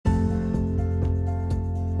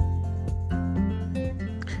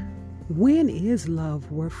When is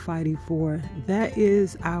love worth fighting for? That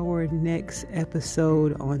is our next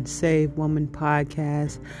episode on Save Woman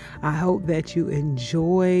Podcast. I hope that you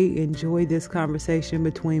enjoy this conversation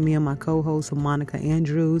between me and my co-host Monica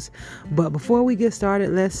Andrews. But before we get started,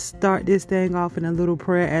 let's start this thing off in a little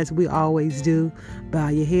prayer as we always do. Bow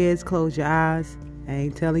your heads, close your eyes. I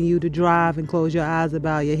ain't telling you to drive and close your eyes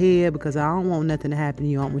about your head because I don't want nothing to happen to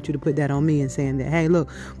you. I don't want you to put that on me and saying that, hey, look,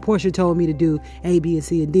 Portia told me to do A, B, and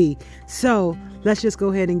C, and D. So let's just go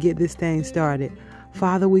ahead and get this thing started.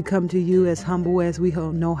 Father, we come to you as humble as we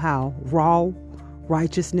know how, raw,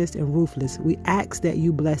 righteousness, and ruthless. We ask that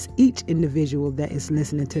you bless each individual that is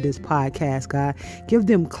listening to this podcast, God. Give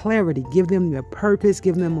them clarity, give them their purpose,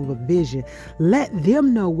 give them a vision. Let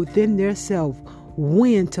them know within their self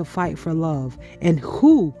when to fight for love and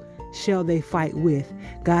who shall they fight with.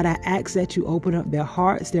 God, I ask that you open up their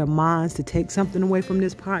hearts, their minds to take something away from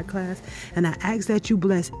this podcast. And I ask that you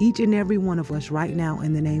bless each and every one of us right now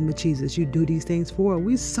in the name of Jesus. You do these things for us.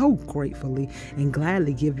 We so gratefully and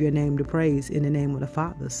gladly give your name to praise in the name of the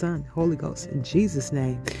Father, Son, Holy Ghost. In Jesus'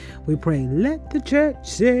 name we pray. Let the church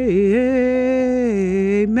say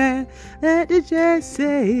amen. Let the church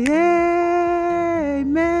say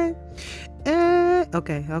amen.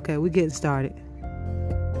 Okay, we're getting started.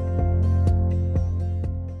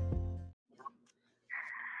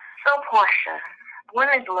 So, Portia, when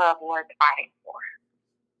is love worth fighting for?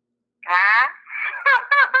 Huh?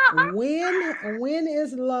 When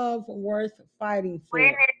is love worth fighting for?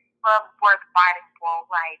 When is love worth fighting for?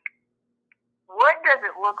 Like, what does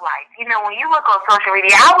it look like? You know, when you look on social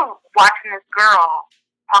media, I was watching this girl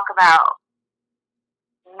talk about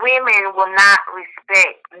women will not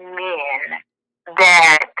respect men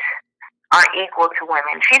that are equal to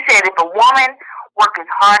women. She said if a woman worked as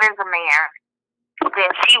hard as a man, then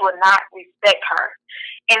she would not respect her.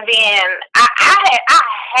 And then I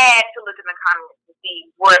had to look in the comments to see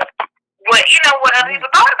what other people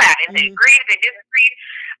thought about it. They agreed, they disagreed.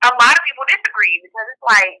 A lot of people disagreed because it's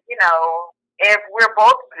like, you know, if we're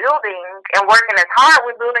both building and working as hard,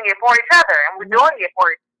 we're building it for each other and we're doing it for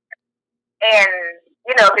each other. And,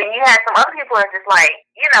 you know, then you have some other people that are just like,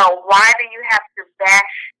 you know, why do you have to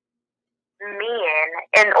bash men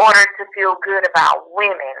in order to feel good about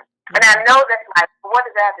women? And I know that's like, what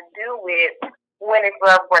does that have to do with when is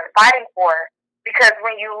love worth fighting for? Because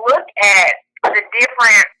when you look at the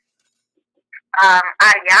different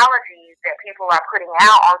ideologies that people are putting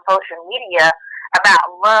out on social media about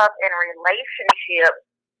love and relationship,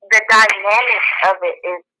 the dynamic of it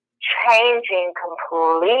is changing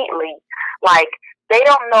completely. Like, they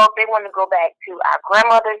don't know if they want to go back to our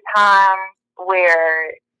grandmother's time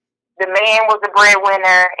where the man was the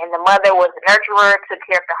breadwinner and the mother was the nurturer, took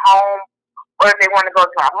care of the home, or if they want to go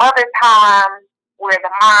to our mother's time where the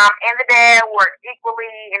mom and the dad worked equally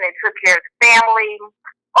and they took care of the family,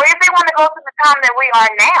 or if they want to go to the time that we are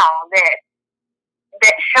now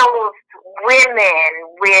that shows women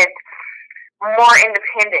with more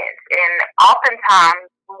independence and oftentimes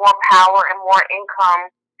more power and more income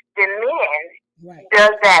than men. Right.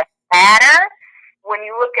 Does that matter? When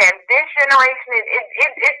you look at this generation,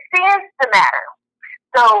 it seems to matter.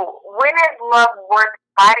 So when is love worth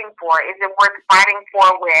fighting for? Is it worth fighting for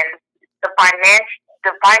when the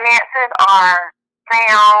finances are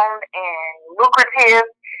sound and lucrative?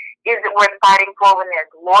 Is it worth fighting for when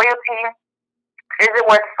there's loyalty? Is it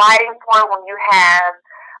worth fighting for when you have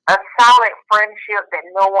a solid friendship that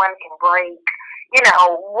no one can break? You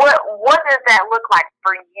know, what does that look like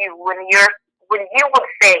for you when you would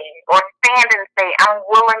say or stand and say, I'm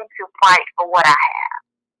willing to fight for what I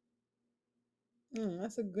have?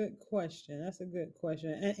 That's a good question.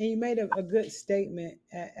 And you made a good statement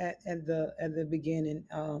at the beginning,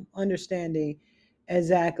 understanding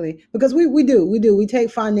exactly, because we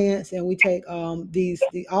take finance and we take all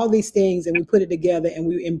these things and we put it together and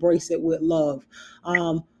we embrace it with love.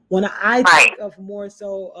 When I think of more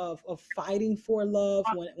so of fighting for love,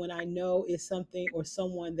 when I know it's something or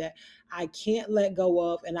someone that I can't let go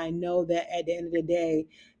of, and I know that at the end of the day,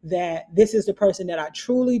 that this is the person that I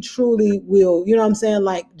truly, truly will, you know what I'm saying?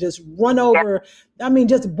 Like just run over,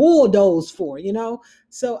 just bulldoze for, you know?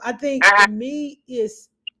 So I think for me it's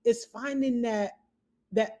finding that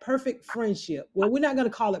perfect friendship. Well, we're not going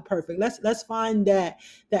to call it perfect. Let's find that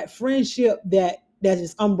friendship that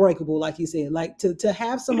is unbreakable, like you said, like to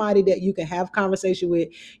have somebody that you can have conversation with,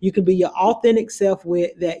 you can be your authentic self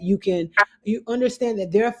with, that you can You understand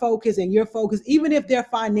that their focus and your focus, even if their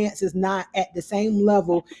finance is not at the same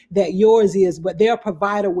level that yours is, but they're a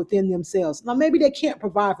provider within themselves. Now, maybe they can't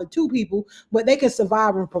provide for two people, but they can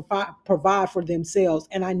survive and provide for themselves.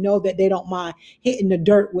 And I know that they don't mind hitting the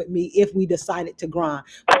dirt with me if we decided to grind.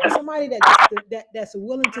 But for somebody that's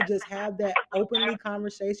willing to just have that openly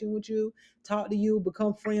conversation with you, talk to you,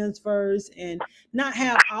 become friends first, and not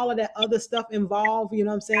have all of that other stuff involved, you know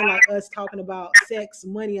what I'm saying? Like us talking about sex,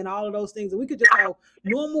 money, and all of those things. And we could just have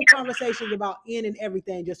normal conversations about in and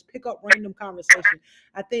everything, just pick up random conversation.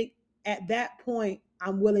 I think at that point,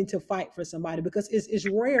 I'm willing to fight for somebody, because it's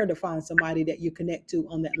rare to find somebody that you connect to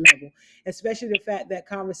on that level, especially the fact that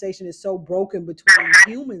conversation is so broken between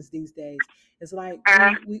humans these days. It's like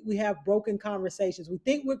we have broken conversations. We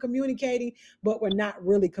think we're communicating, but we're not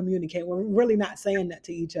really communicating. We're really not saying that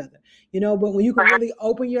to each other, but when you can really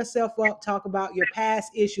open yourself up, talk about your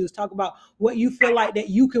past issues, talk about what you feel like that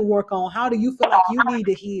you can work on, how do you feel like you need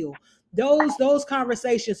to heal, those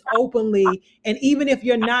conversations openly. And even if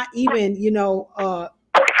you're not even in a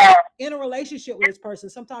relationship with this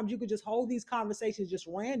person, sometimes you could just hold these conversations just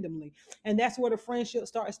randomly, and that's where the friendship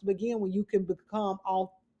starts to begin, when you can become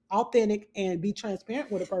authentic and be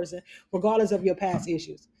transparent with a person regardless of your past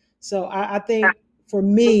issues. So I think for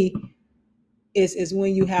me is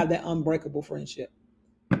when you have that unbreakable friendship.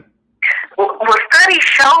 Well, study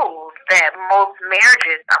shows that most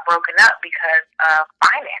marriages are broken up because of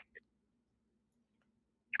finances.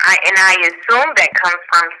 I assume that comes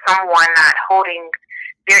from someone not holding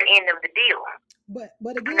their end of the deal.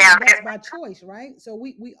 But again, that's by choice, right? So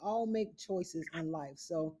we all make choices in life.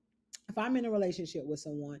 So if I'm in a relationship with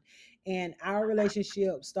someone and our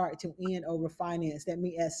relationship start to end over finance, that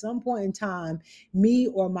means at some point in time, me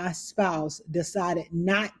or my spouse decided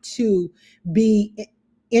not to be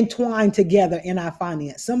entwined together in our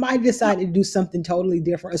finance. Somebody decided to do something totally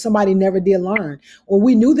different, or somebody never did learn, or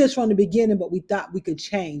we knew this from the beginning, but we thought we could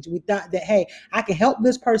change. We thought that, hey, I can help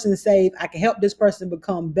this person save, I can help this person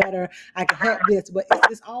become better, I can help this, but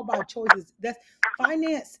it's all about choices. That's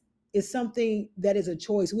finance is something that is a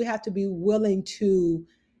choice. We have to be willing to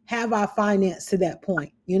have our finance to that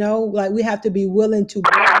point, like we have to be willing to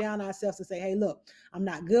break down ourselves and say, hey, look, I'm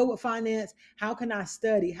not good with finance. How can I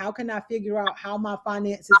study? How can I figure out how my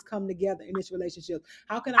finances come together in this relationship?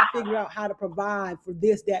 How can I figure out how to provide for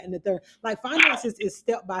this, that, and the third? Like finances is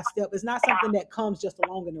step by step. It's not something that comes just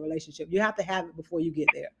along in the relationship. You have to have it before you get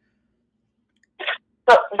there.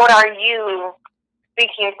 But are you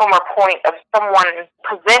speaking from a point of someone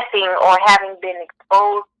possessing or having been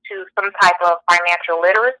exposed to some type of financial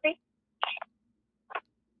literacy?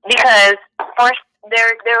 Because first,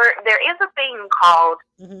 there is a thing called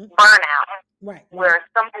burnout, right, where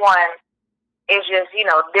someone is just,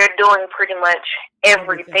 they're doing pretty much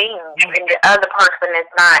everything, and the other person is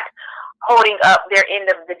not holding up their end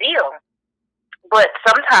of the deal. But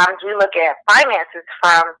sometimes we look at finances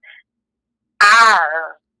from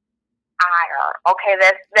our, okay,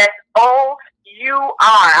 that's OUR,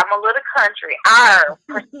 I'm a little country, our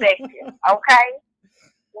perspective, okay?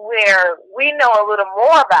 Where we know a little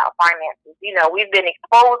more about finances. We've been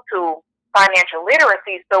exposed to financial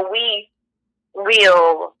literacy, so we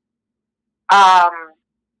will,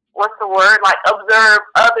 observe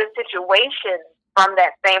other situations from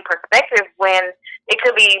that same perspective when it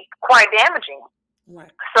could be quite damaging.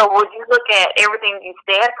 Right. So would you look at everything you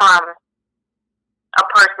said from a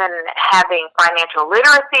person having financial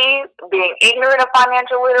literacy, being ignorant of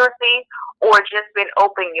financial literacy, or just been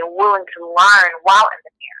open and willing to learn while in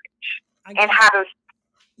the marriage? And how to...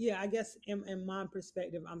 Yeah, I guess in my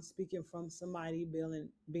perspective, I'm speaking from somebody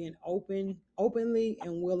being openly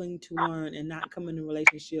and willing to learn, and not come in a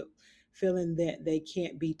relationship feeling that they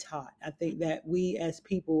can't be taught. I think that we as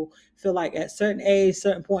people feel like at certain age,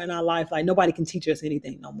 certain point in our life, like nobody can teach us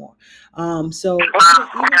anything no more. So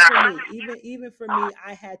even for me,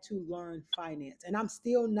 I had to learn finance, and I'm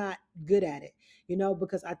still not good at it,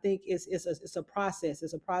 because I think it's a process.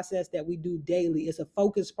 It's a process that we do daily. It's a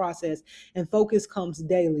focused process, and focus comes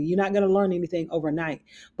daily. You're not going to learn anything overnight.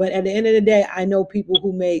 But at the end of the day, I know people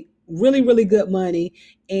who make really, really good money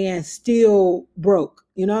and still broke.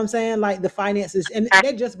 You know what I'm saying? Like the finances, and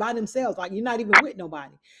they're just by themselves. Like you're not even with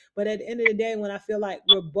nobody. But at the end of the day, when I feel like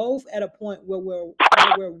we're both at a point where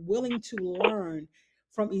we're willing to learn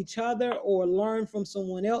from each other or learn from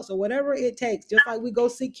someone else or whatever it takes, just like we go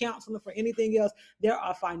seek counseling for anything else, there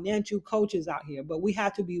are financial coaches out here. But we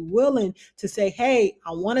have to be willing to say, hey,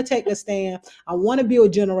 I want to take a stand. I want to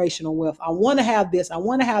build generational wealth. I want to have this. I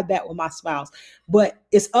want to have that with my spouse. But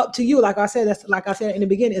it's up to you. Like I said in the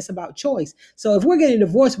beginning, it's about choice. So if we're getting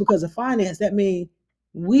divorced because of finance, that means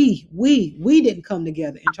We didn't come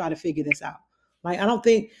together and try to figure this out. Like I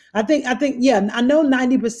think yeah, I know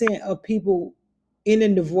 90% of people end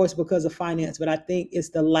in divorce because of finance, but I think it's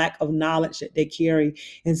the lack of knowledge that they carry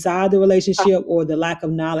inside the relationship, or the lack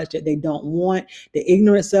of knowledge that they don't want, the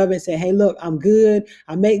ignorance of it. Say, hey, look, I'm good,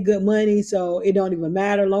 I make good money, so it don't even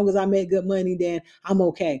matter. As long as I make good money, then I'm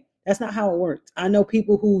okay. That's not how it works. I know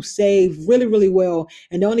people who save really, really well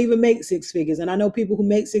and don't even make six figures. And I know people who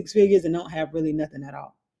make six figures and don't have really nothing at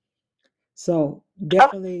all. So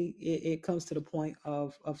definitely it comes to the point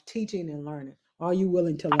of teaching and learning. Are you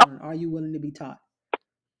willing to learn? Are you willing to be taught?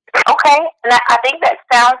 Okay, and I think that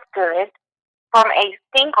sounds good from a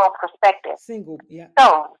single perspective. Single, yeah.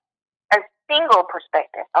 So, a single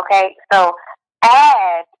perspective, okay? So,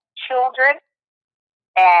 add children,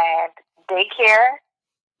 add daycare,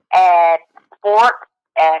 add sports,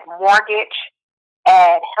 add mortgage,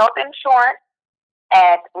 add health insurance,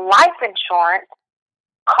 add life insurance,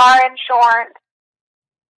 car insurance,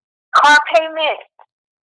 car payment,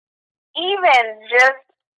 even just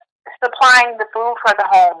supplying the food for the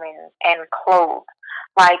home and clothes.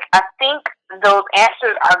 Like, I think those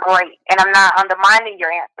answers are great, and I'm not undermining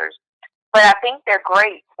your answers, but I think they're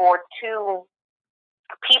great for two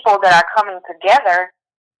people that are coming together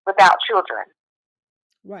without children.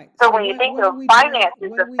 Right. So when you think of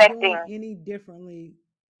finances affecting any differently,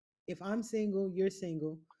 if I'm single, you're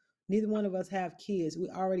single, neither one of us have kids, we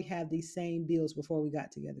already have these same bills before we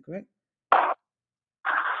got together, correct?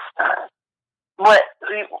 But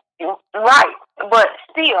right, but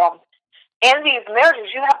still, in these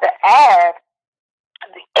marriages, you have to add,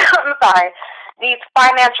 I'm sorry, these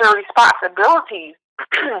financial responsibilities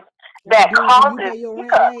that causes. Do you pay your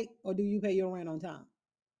rent late, or do you pay your rent on time?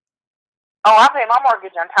 Oh, I pay my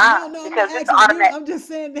mortgage on time because it's automatic. I'm just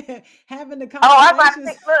saying that having the conversations. Oh, I'm about to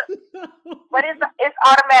say, look, but it's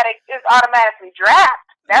automatic. It's automatically drafted.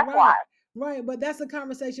 That's right. why. Right, but that's a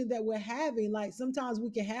conversation that we're having. Like, sometimes we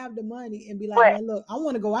can have the money and be like, man, look, I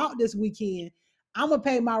want to go out this weekend. I'm gonna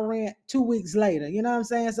pay my rent 2 weeks later. You know what I'm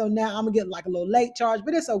saying? So now I'm gonna get like a little late charge,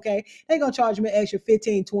 but it's okay. They're gonna charge me extra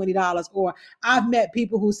 $15, $20. Or I've met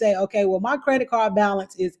people who say, okay, well, my credit card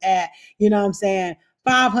balance is at, you know what I'm saying,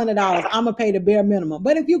 $500. I'm gonna pay the bare minimum.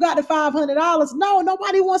 But if you got the $500, no,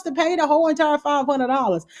 nobody wants to pay the whole entire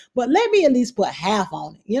 $500. But let me at least put half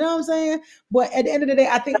on it. You know what I'm saying? But at the end of the day,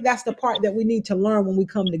 I think that's the part that we need to learn when we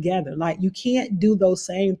come together. Like, you can't do those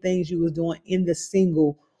same things you was doing in the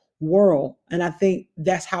single world. And I think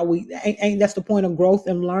that's how ain't that's the point of growth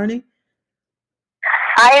and learning.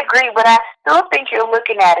 I agree, but I still think you're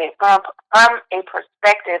looking at it from a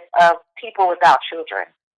perspective of people without children.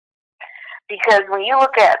 Because when you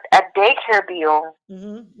look at a daycare bill,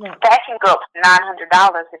 that can go up to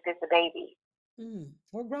 $900 if it's a baby.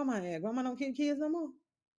 Where grandma at? Grandma don't keep kids no more?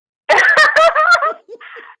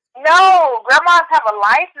 No, grandmas have a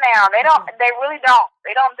life now. They don't. They really don't.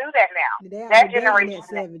 They don't do that now. That generation.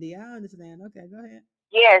 70. I understand. Okay, go ahead.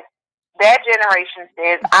 Yes, that generation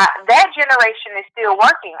says that generation is still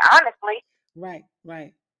working. Honestly. Right.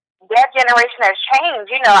 That generation has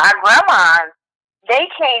changed. You know, our grandmas, they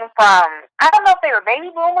came from, I don't know if they were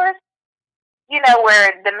baby boomers. You know,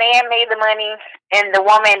 where the man made the money and the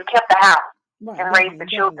woman kept the house. Right, and raise the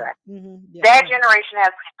children. Yeah, that generation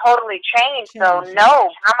has totally changed. So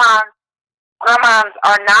no, grandmas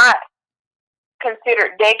are not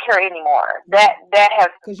considered daycare anymore. That has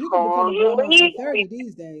because you can become a grandma at 30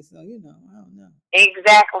 these days. So I don't know.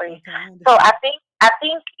 Exactly. Okay, so I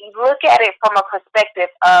think you look at it from a perspective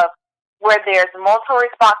of where there's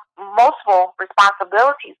multiple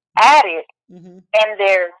responsibilities added, and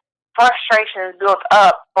there's frustrations built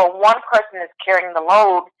up, but one person is carrying the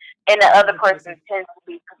load and the other person tends to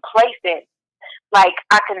be complacent. Like,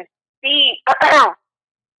 I can see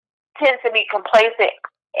tends to be complacent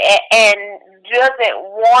and doesn't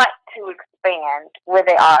want to expand where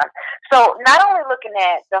they are. So not only looking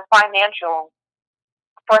at the financial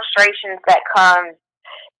frustrations that come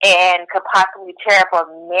and could possibly tear up a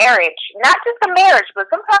marriage, not just a marriage, but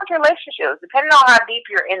sometimes relationships, depending on how deep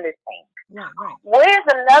you're in this thing. Right. What is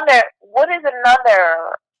another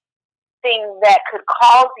thing that could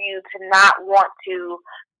cause you to not want to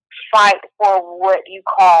fight for what you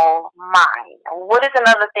call mine? What is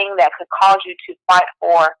another thing that could cause you to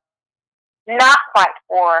not fight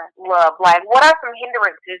for love? Like, what are some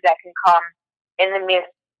hindrances that can come in the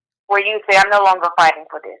midst where you say, I'm no longer fighting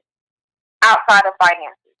for this, outside of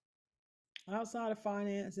finances?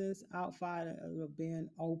 Outside of being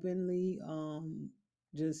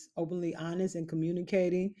just openly honest and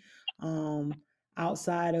communicating,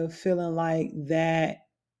 outside of feeling like that,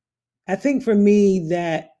 I think for me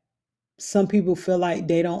that some people feel like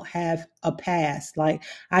they don't have a past. Like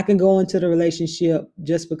I can go into the relationship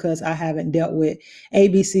just because I haven't dealt with A,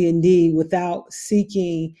 B, C, and D without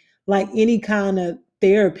seeking like any kind of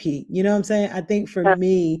therapy. You know what I'm saying? I think for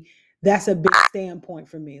me, that's a big standpoint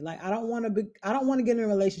for me. Like I don't want to get in a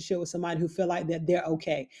relationship with somebody who feel like that they're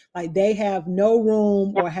okay. Like they have no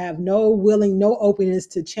room or have no openness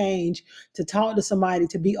to change, to talk to somebody,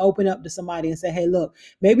 to be open up to somebody and say, hey, look,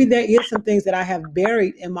 maybe there is some things that I have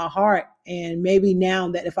buried in my heart. And maybe now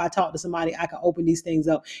that if I talk to somebody, I can open these things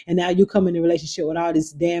up. And now you come in a relationship with all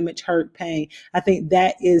this damage, hurt, pain. I think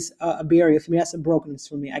that is a barrier for me. That's a brokenness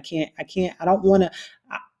for me. I don't want to,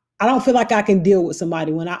 I don't feel like I can deal with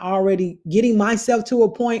somebody when I already getting myself to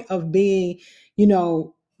a point of being, you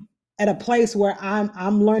know, at a place where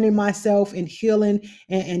I'm learning myself and healing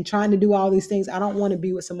and trying to do all these things. I don't want to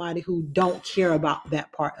be with somebody who don't care about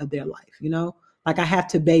that part of their life, you know? Like I have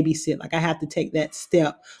to babysit, like I have to take that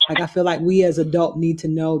step. Like I feel like we as adults need to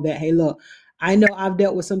know that, hey, look, I know I've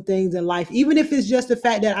dealt with some things in life, even if it's just the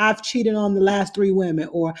fact that I've cheated on the last 3 women,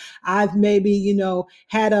 or I've maybe, you know,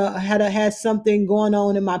 had something going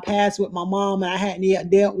on in my past with my mom and I hadn't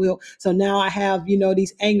yet dealt with. So now I have, you know,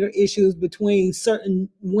 these anger issues between certain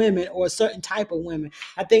women or a certain type of women.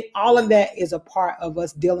 I think all of that is a part of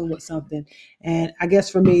us dealing with something. And I guess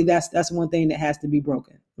for me, that's one thing that has to be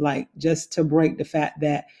broken. Like just to break the fact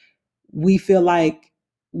that we feel like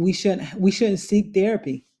we shouldn't seek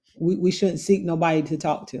therapy. We shouldn't seek nobody to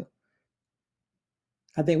talk to.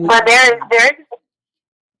 I think we. But there's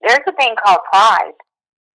a thing called pride,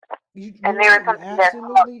 You're and there right. is something that's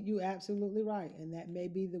called, You absolutely right. And that may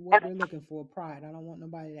be the what they're looking for, pride. I don't want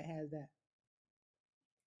nobody that has that.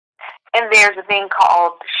 and there's a thing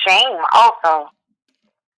called shame also.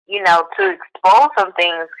 You know, to expose some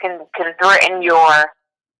things can threaten your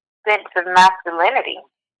sense of masculinity.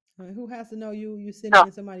 I mean, who has to know you sitting So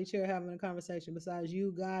in somebody's chair having a conversation besides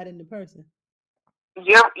you, God, and the person?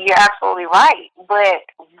 you're absolutely right. But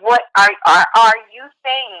what are you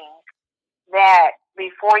saying that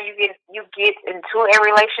before you get into a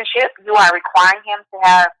relationship, you are requiring him to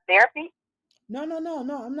have therapy? No.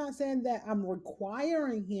 I'm not saying that I'm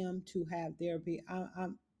requiring him to have therapy.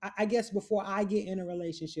 I guess before I get in a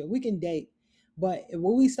relationship, we can date, but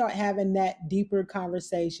when we start having that deeper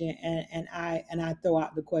conversation, and I throw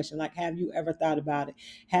out the question like, have you ever thought about it?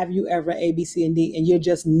 Have you ever A, B, C, and D? And you're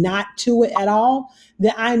just not to it at all.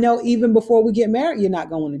 Then I know even before we get married, you're not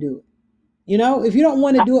going to do it. You know, if you don't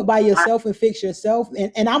want to do it by yourself and fix yourself,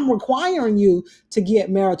 and I'm requiring you to get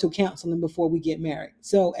marital counseling before we get married.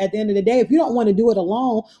 So at the end of the day, if you don't want to do it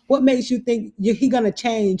alone, what makes you think he's going to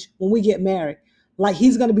change when we get married? Like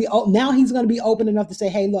he's going to be now he's going to be open enough to say,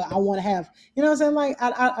 hey, look, I want to have, you know what I'm saying? Like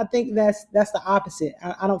I think that's the opposite.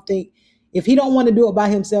 I don't think if he don't want to do it by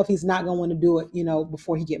himself, he's not going to want to do it, you know,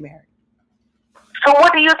 before he get married. So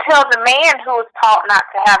what do you tell the man who is taught not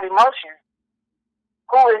to have emotions?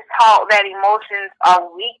 Who is taught that emotions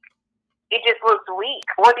are weak? It just looks weak.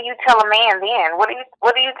 What do you tell a man then? What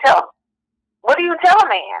do you tell a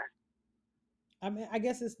man? I mean, I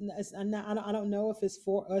guess it's not, I don't know if it's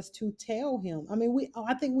for us to tell him. I mean,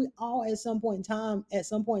 I think we all at some point in time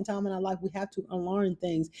in our life, we have to unlearn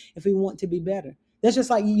things if we want to be better. That's just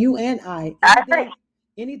like you and I. I think.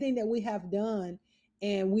 Anything that we have done,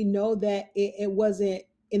 and we know that it wasn't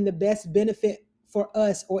in the best benefit for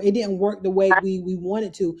us, or it didn't work the way we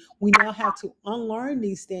wanted to. We now have to unlearn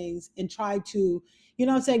these things and try to, you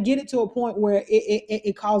know what I'm saying, get it to a point where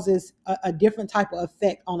it causes a different type of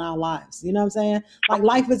effect on our lives. You know what I'm saying? Like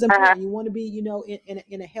life is important. You want to be, you know,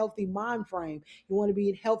 in a healthy mind frame. You want to be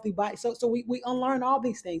in healthy body. So we unlearn all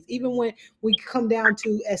these things, even when we come down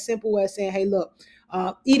to as simple as saying, hey, look,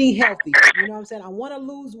 eating healthy. You know what I'm saying? I want to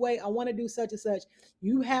lose weight. I want to do such and such.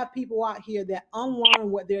 You have people out here that unlearn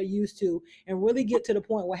what they're used to and really get to the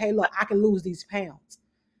point where, hey, look, I can lose these pounds.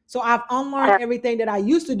 So I've unlearned everything that I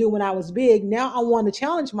used to do when I was big. Now I want to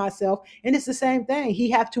challenge myself. And it's the same thing. He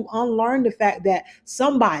have to unlearn the fact that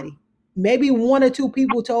somebody, maybe 1 or 2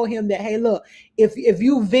 people told him that, hey, look, if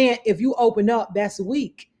you vent, if you open up, that's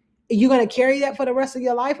weak. You're going to carry that for the rest of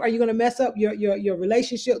your life? Are you going to mess up your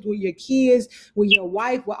relationships with your kids, with your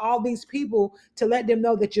wife, with all these people, to let them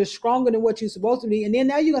know that you're stronger than what you're supposed to be? And then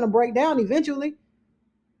now you're going to break down eventually.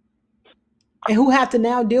 And who have to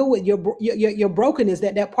now deal with your brokenness,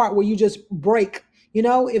 that part where you just break. You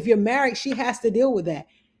know, if you're married, she has to deal with that.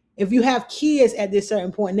 If you have kids at this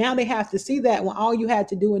certain point, now they have to see that, when all you had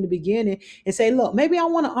to do in the beginning and say, look, maybe I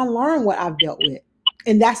want to unlearn what I've dealt with.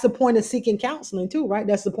 And that's the point of seeking counseling too, right?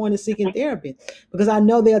 That's the point of seeking therapy, because I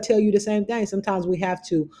know they'll tell you the same thing. Sometimes we have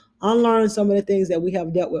to unlearn some of the things that we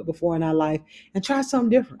have dealt with before in our life and try something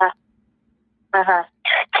different. Uh-huh.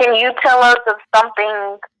 Can you tell us of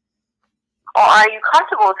something, or are you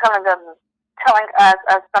comfortable telling us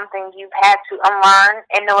of something you've had to unlearn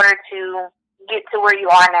in order to get to where you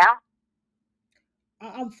are now?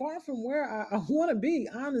 I'm far from where I want to be,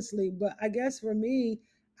 honestly. But I guess for me,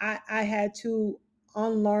 I had to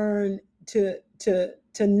unlearn to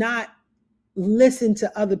not listen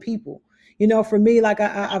to other people. For me, like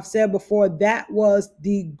I've said before, that was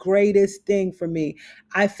the greatest thing for me.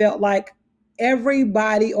 I felt like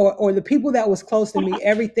everybody or the people that was close to me,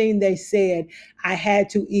 everything they said, I had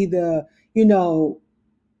to either,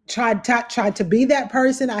 try to be that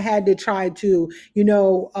person. I had to try to,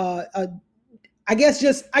 I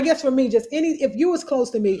guess for me, just if you was close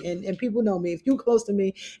to me and people know me, if you were close to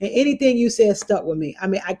me and anything you said stuck with me. I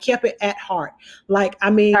mean, I kept it at heart. Like, I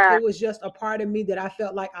mean, it was just a part of me that I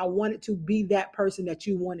felt like I wanted to be that person that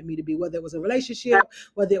you wanted me to be, whether it was a relationship,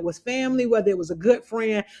 whether it was family, whether it was a good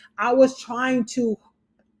friend. I was trying to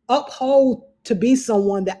uphold to be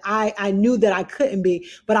someone that I knew that I couldn't be,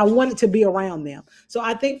 but I wanted to be around them. So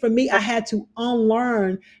I think for me, I had to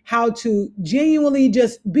unlearn how to genuinely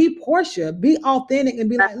just be Portia, be authentic, and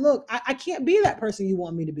be like, look, I can't be that person you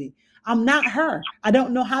want me to be. I'm not her. I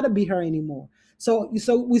don't know how to be her anymore. So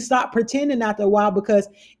we stopped pretending after a while because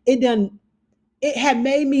it had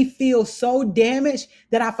made me feel so damaged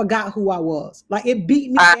that I forgot who I was. Like, it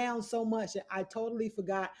beat me down so much that I totally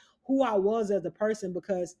forgot who I was as a person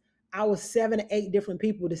because I was 7 to 8 different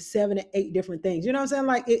people to 7 to 8 different things. You know what I'm saying?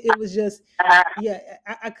 Like, it was just, yeah,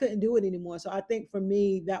 I couldn't do it anymore. So I think for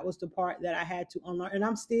me, that was the part that I had to unlearn. And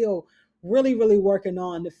I'm still really, really working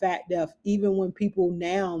on the fact that even when people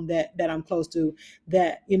now that I'm close to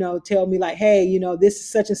that, tell me like, hey, this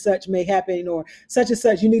such and such may happen, or such and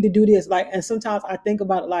such, you need to do this. Like, and sometimes I think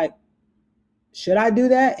about it like, should I do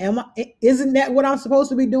that? Isn't that what I'm supposed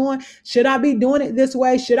to be doing? Should I be doing it this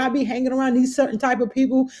way? Should I be hanging around these certain type of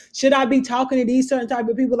people? Should I be talking to these certain type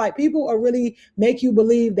of people? Like, people are really make you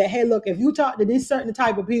believe that, hey, look, if you talk to these certain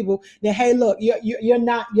type of people, then hey, look, you're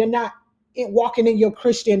not walking in your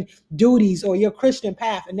Christian duties or your Christian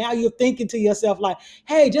path. And now you're thinking to yourself like,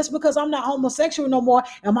 hey, just because I'm not homosexual no more,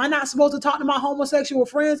 am I not supposed to talk to my homosexual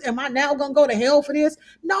friends? Am I now going to go to hell for this?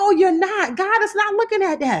 No, you're not. God is not looking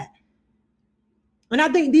at that. And I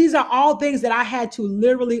think these are all things that I had to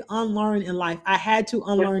literally unlearn in life. I had to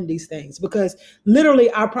unlearn these things because literally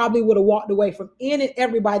I probably would have walked away from any and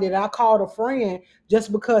everybody that I called a friend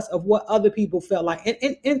just because of what other people felt like.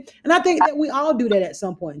 And I think that we all do that at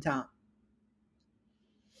some point in time.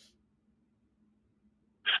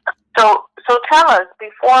 So tell us,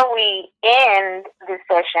 before we end this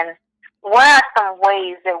session, what are some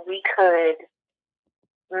ways that we could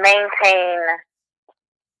maintain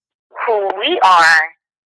who we are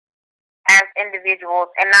as individuals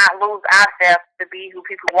and not lose ourselves to be who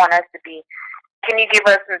people want us to be? Can you give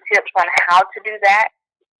us some tips on how to do that?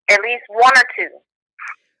 At least one or two.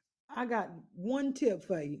 I got one tip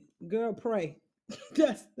for you. Girl, pray.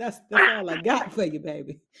 that's all I got for you,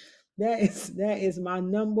 baby. That is my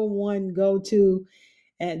number one go-to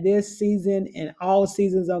at this season and all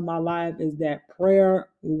seasons of my life, is that prayer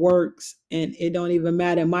works. And it don't even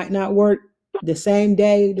matter. It might not work the same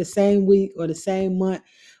day, the same week, or the same month.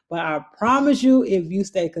 But I promise you, if you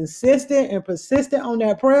stay consistent and persistent on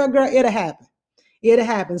that prayer, girl, it'll happen. It'll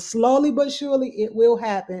happen slowly but surely. It will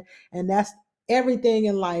happen. And that's everything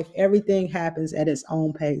in life. Everything happens at its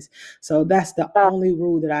own pace. So that's the only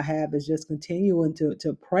rule that I have, is just continuing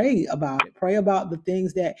to pray about it. Pray about the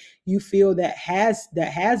things that you feel that has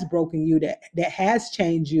broken you, that has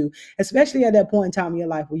changed you, especially at that point in time in your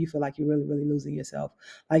life where you feel like you're really, really losing yourself.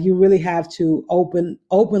 Like, you really have to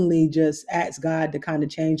openly just ask God to kind of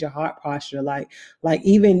change your heart posture. Like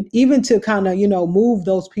even to kind of, move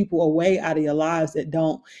those people away out of your lives that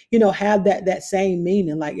don't, have that same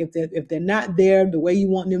meaning. Like, if they're not there the way you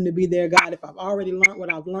want them to be there, God, if I've already learned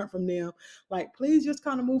what I've learned from them, like, please just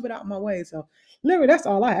kind of move it out my way. So literally, that's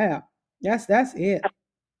all I have. That's it.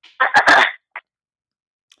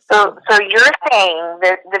 So you're saying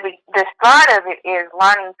that the start of it is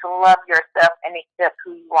learning to love yourself and accept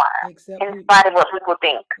who you are, in spite of what people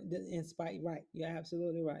think. Right. You're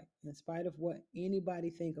absolutely right. In spite of what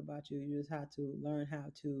anybody think about you, you just have to learn how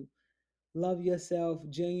to love yourself,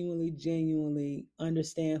 genuinely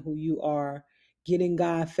understand who you are, get in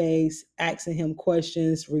God's face, asking Him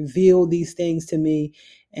questions, reveal these things to me,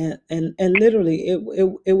 and literally,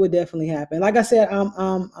 it would definitely happen. Like I said,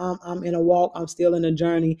 I'm in a walk. I'm still in a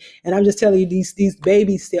journey, and I'm just telling you these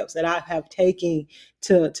baby steps that I have taken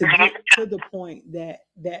to get to the point that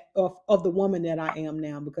of the woman that I am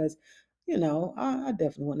now. Because I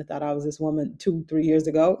definitely wouldn't have thought I was this woman 2-3 years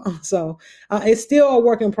ago. So it's still a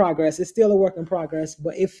work in progress. It's still a work in progress,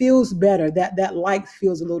 but it feels better. That light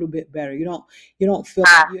feels a little bit better. You don't feel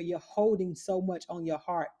like you're holding so much on your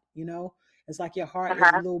heart. It's like your heart is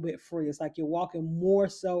a little bit free. It's like you're walking more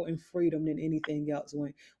so in freedom than anything else.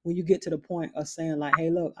 When you get to the point of saying like, hey,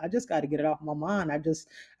 look, I just got to get it off my mind. I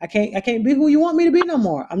can't be who you want me to be no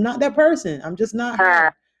more. I'm not that person. I'm just not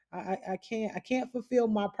her. I can't fulfill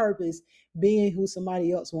my purpose being who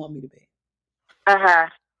somebody else want me to be.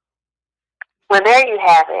 Well, there you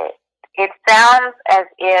have it. It sounds as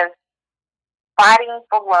if fighting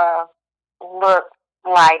for love looks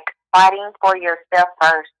like fighting for yourself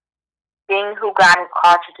first, being who God has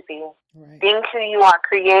called you to be, Right. being who you are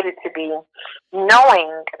created to be,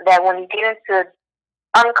 knowing that when you get into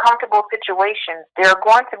uncomfortable situations, there are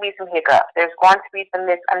going to be some hiccups. There's going to be some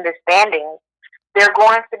misunderstandings. There are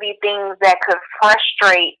going to be things that could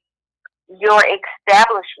frustrate your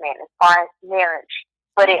establishment as far as marriage.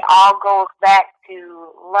 But it all goes back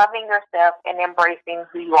to loving yourself and embracing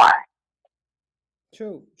who you are.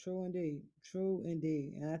 True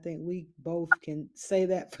indeed. And I think we both can say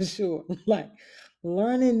that for sure. Like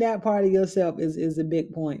learning that part of yourself is a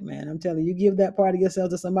big point, man. I'm telling you, give that part of yourself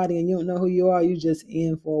to somebody and you don't know who you are, you just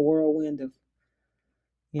in for a whirlwind of,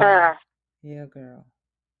 yeah, girl.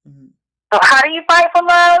 Mm-hmm. So how do you fight for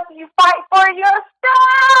love? You fight for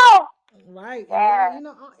yourself. Right. Yeah.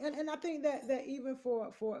 And I think that even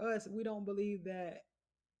for us, we don't believe that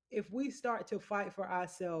if we start to fight for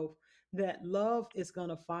ourselves, that love is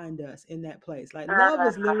gonna find us in that place. Like love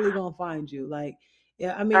is literally gonna find you. Like,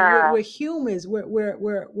 yeah, I mean, we're humans.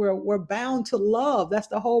 We're bound to love. That's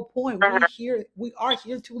the whole point. We are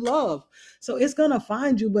here to love. So it's gonna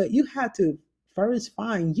find you, but you have to first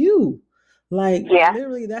find you. Like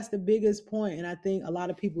literally, that's the biggest point. And I think a lot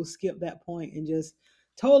of people skip that point and just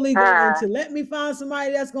totally go into let me find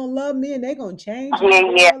somebody that's gonna love me and they're gonna change me,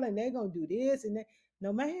 girl, and they're gonna do this and that.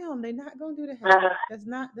 No, ma'am, they're not gonna do that.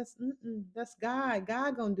 That's God.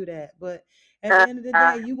 God gonna do that. But at the end of the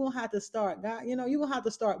day, you gonna have to start. God, you gonna have to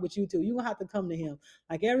start with you too. You gonna have to come to Him.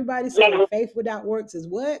 Like everybody say, faith without works is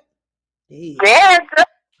what? Dead.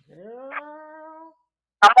 Girl.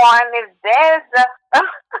 Come on, it's dead.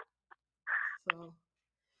 So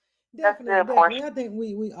definitely. I think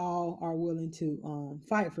we all are willing to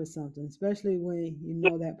fight for something, especially when you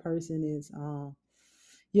know that person is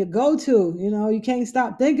your go-to. You can't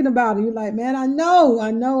stop thinking about it. You're like, man, I know,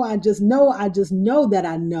 I just know that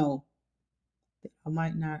I know. I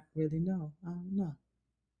might not really know. I don't know.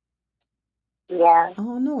 Yeah. I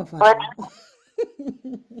don't know if I know.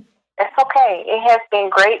 It's okay. It has been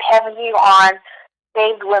great having you on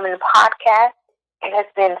Saved Women podcast. It has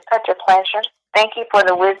been such a pleasure. Thank you for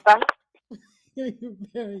the wisdom. Thank you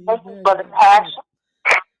for the passion.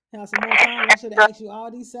 Have some more time. I should have asked you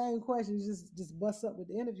all these same questions. Just bust up with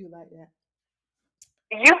the interview like that.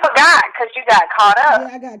 You forgot because you got caught up.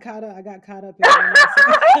 Yeah, I got caught up. I got caught up.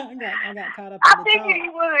 I got caught up. I figured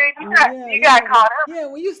you would. You got caught up. Yeah,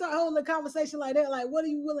 when you start holding a conversation like that, like what are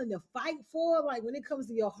you willing to fight for? Like when it comes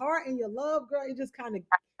to your heart and your love, girl, it just kind of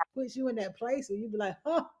puts you in that place where you be like,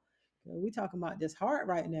 huh, girl, we talking about this heart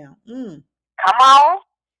right now. Come on,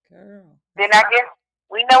 girl. Then I guess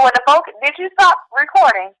we know what the focus. Did you stop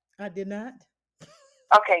recording? I did not.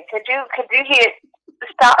 Okay, could you hit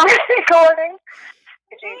stop recording?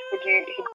 Could you